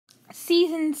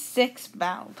Season 6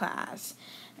 Battle Pass.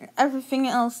 Everything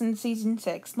else in Season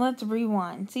 6. Let's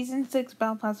rewind. Season 6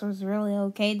 Battle Pass was really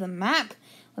okay. The map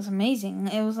was amazing.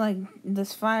 It was like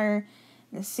this fire.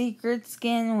 The secret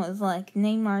skin was like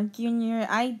Neymar Jr.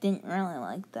 I didn't really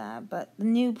like that, but the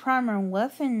new primal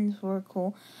weapons were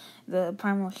cool. The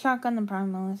primal shotgun, the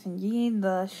primal SMG,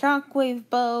 the shockwave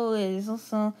bow is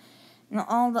also,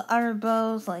 all the other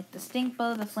bows like the stink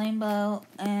bow, the flame bow,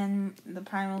 and the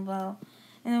primal bow.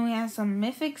 And then we have some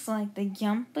mythics like the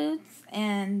jump boots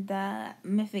and the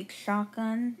mythic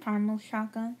shotgun, primal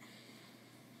shotgun.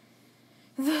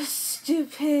 The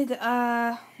stupid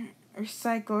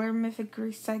recycler, mythic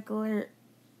recycler,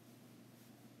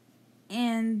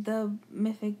 and the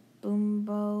mythic boom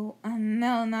bow.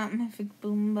 No, not mythic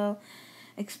boom bow.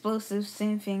 Explosive,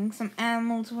 same thing. Some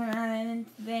animals were added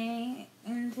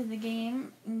into the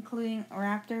game, including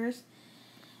raptors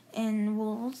and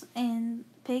wolves and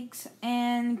pigs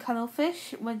and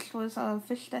cuttlefish, which was a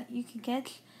fish that you could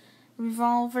catch.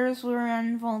 Revolvers were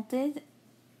unvaulted.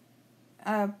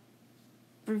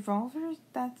 Revolvers?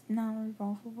 That's not a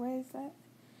revolver. What is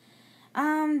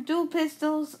that? Dual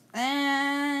pistols,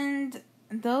 and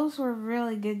those were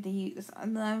really good to use.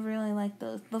 I really like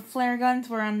those. The flare guns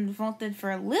were unvaulted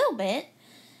for a little bit.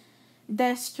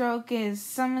 Deathstroke is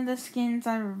some of the skins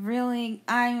I really...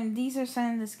 these are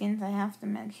some of the skins I have to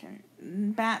mention.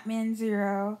 Batman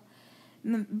Zero.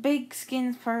 The big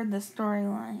skins part of the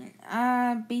storyline.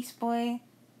 Beast Boy.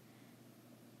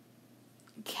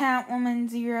 Catwoman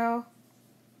Zero.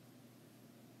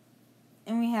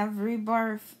 And we have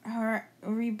Rebirth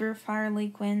Harley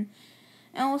Quinn.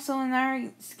 And also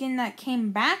another skin that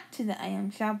came back to the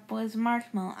item shop was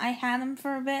Marshmallow. I had him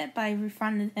for a bit, but I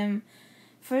refunded him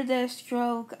for the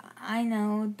stroke. I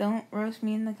know, don't roast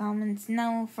me in the comments.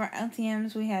 No, for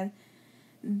LTMs we had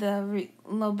the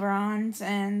LeBrons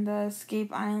and the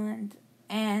Escape Island.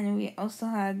 And we also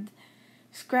had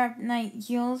Scrap Knight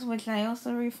Heels, which I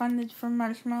also refunded for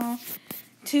Marshmallow.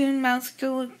 Toon Mouse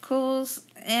Cools,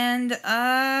 and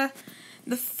the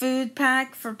food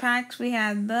pack for packs. We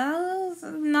had those.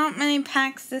 Not many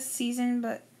packs this season,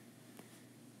 but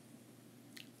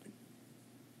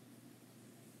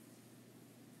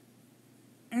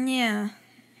yeah.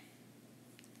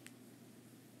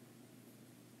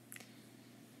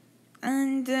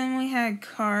 And then we had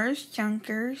Cars,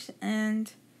 Junkers,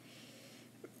 and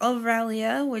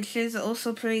Aurelia, which is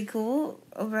also pretty cool.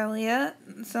 Aurelia,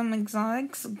 some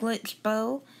exotics, Glitch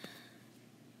Bow,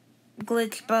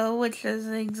 which is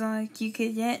an exotic you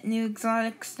could get, new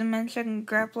exotics, Dimension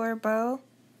Grappler Bow,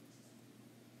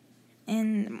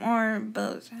 and more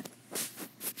bows.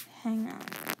 Hang on.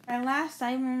 Our last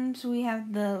items, we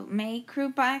have the May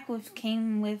crew pack, which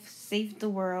came with Save the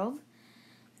World,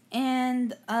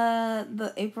 and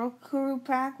the April crew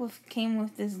pack, which came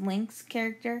with this Lynx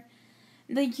character.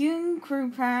 The June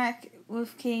crew pack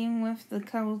came with the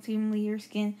Cuddle Team Leader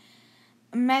skin,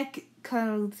 Mech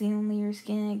Cuddle Team Leader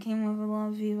skin. It came with a lot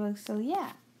of V-Bucks, so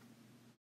yeah.